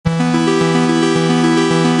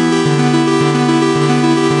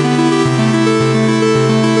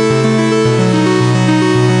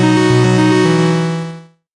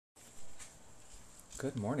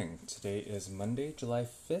Monday, July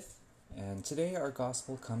 5th, and today our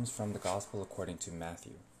gospel comes from the Gospel according to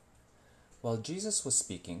Matthew. While Jesus was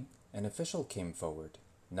speaking, an official came forward,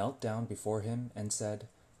 knelt down before him, and said,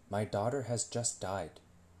 "My daughter has just died,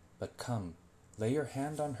 but come, lay your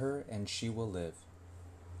hand on her, and she will live."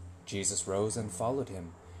 Jesus rose and followed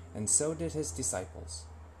him, and so did his disciples.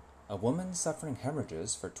 A woman suffering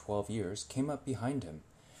hemorrhages for 12 years came up behind him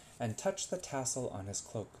and touched the tassel on his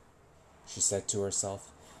cloak. She said to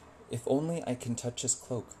herself, "If only I can touch his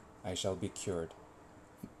cloak, I shall be cured."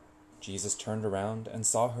 Jesus turned around and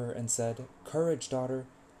saw her and said, "Courage, daughter,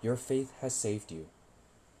 your faith has saved you."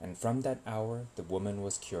 And from that hour the woman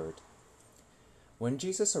was cured. When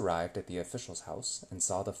Jesus arrived at the official's house and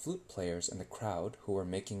saw the flute players in the crowd who were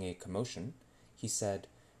making a commotion, he said,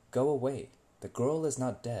 "Go away, the girl is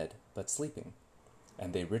not dead, but sleeping."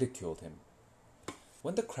 And they ridiculed him.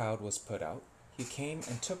 When the crowd was put out, he came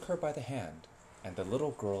and took her by the hand, and the little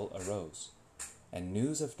girl arose. And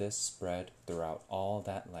news of this spread throughout all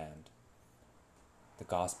that land. The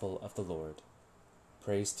Gospel of the Lord.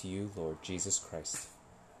 Praise to you, Lord Jesus Christ.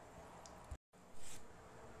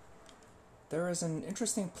 There is an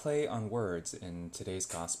interesting play on words in today's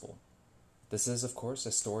Gospel. This is, of course,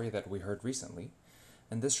 a story that we heard recently,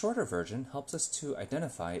 and this shorter version helps us to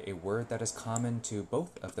identify a word that is common to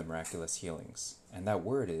both of the miraculous healings, and that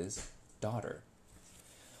word is daughter.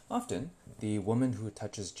 Often, the woman who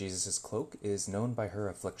touches Jesus' cloak is known by her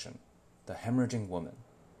affliction, the hemorrhaging woman.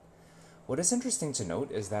 What is interesting to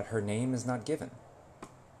note is that her name is not given.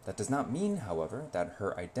 That does not mean, however, that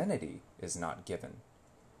her identity is not given.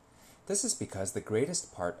 This is because the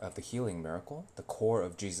greatest part of the healing miracle, the core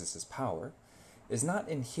of Jesus' power, is not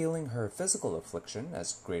in healing her physical affliction,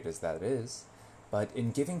 as great as that is, but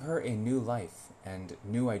in giving her a new life and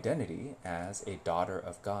new identity as a daughter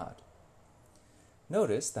of God.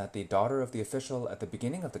 Notice that the daughter of the official at the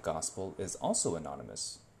beginning of the Gospel is also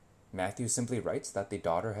anonymous. Matthew simply writes that the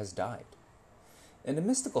daughter has died. In a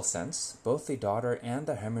mystical sense, both the daughter and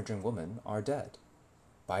the hemorrhaging woman are dead.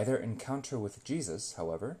 By their encounter with Jesus,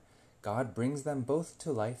 however, God brings them both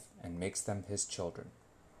to life and makes them his children.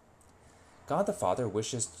 God the Father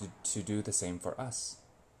wishes to do the same for us.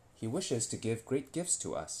 He wishes to give great gifts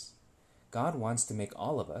to us. God wants to make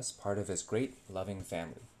all of us part of his great, loving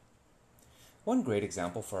family. One great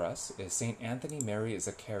example for us is St. Anthony Mary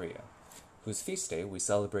Zaccaria, whose feast day we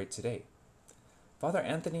celebrate today. Father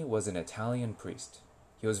Anthony was an Italian priest.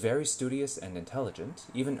 He was very studious and intelligent,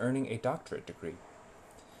 even earning a doctorate degree.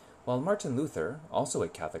 While Martin Luther, also a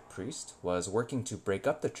Catholic priest, was working to break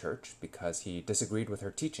up the church because he disagreed with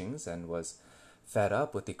her teachings and was fed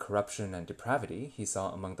up with the corruption and depravity he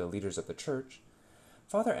saw among the leaders of the church,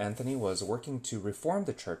 Father Anthony was working to reform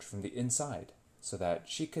the church from the inside, so that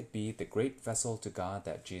she could be the great vessel to God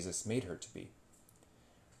that Jesus made her to be.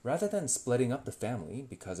 Rather than splitting up the family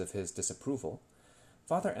because of his disapproval,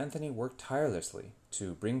 Father Anthony worked tirelessly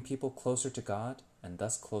to bring people closer to God and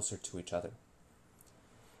thus closer to each other.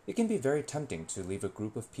 It can be very tempting to leave a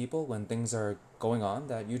group of people when things are going on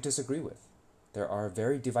that you disagree with. There are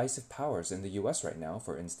very divisive powers in the US right now,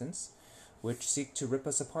 for instance, which seek to rip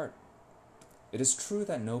us apart. It is true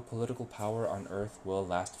that no political power on earth will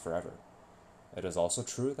last forever. It is also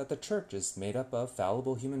true that the church is made up of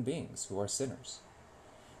fallible human beings who are sinners.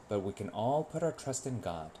 But we can all put our trust in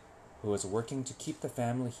God, who is working to keep the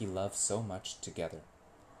family he loves so much together.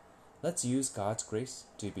 Let's use God's grace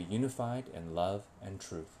to be unified in love and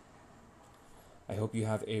truth. I hope you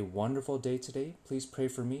have a wonderful day today. Please pray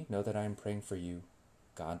for me. Know that I am praying for you.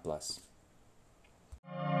 God bless.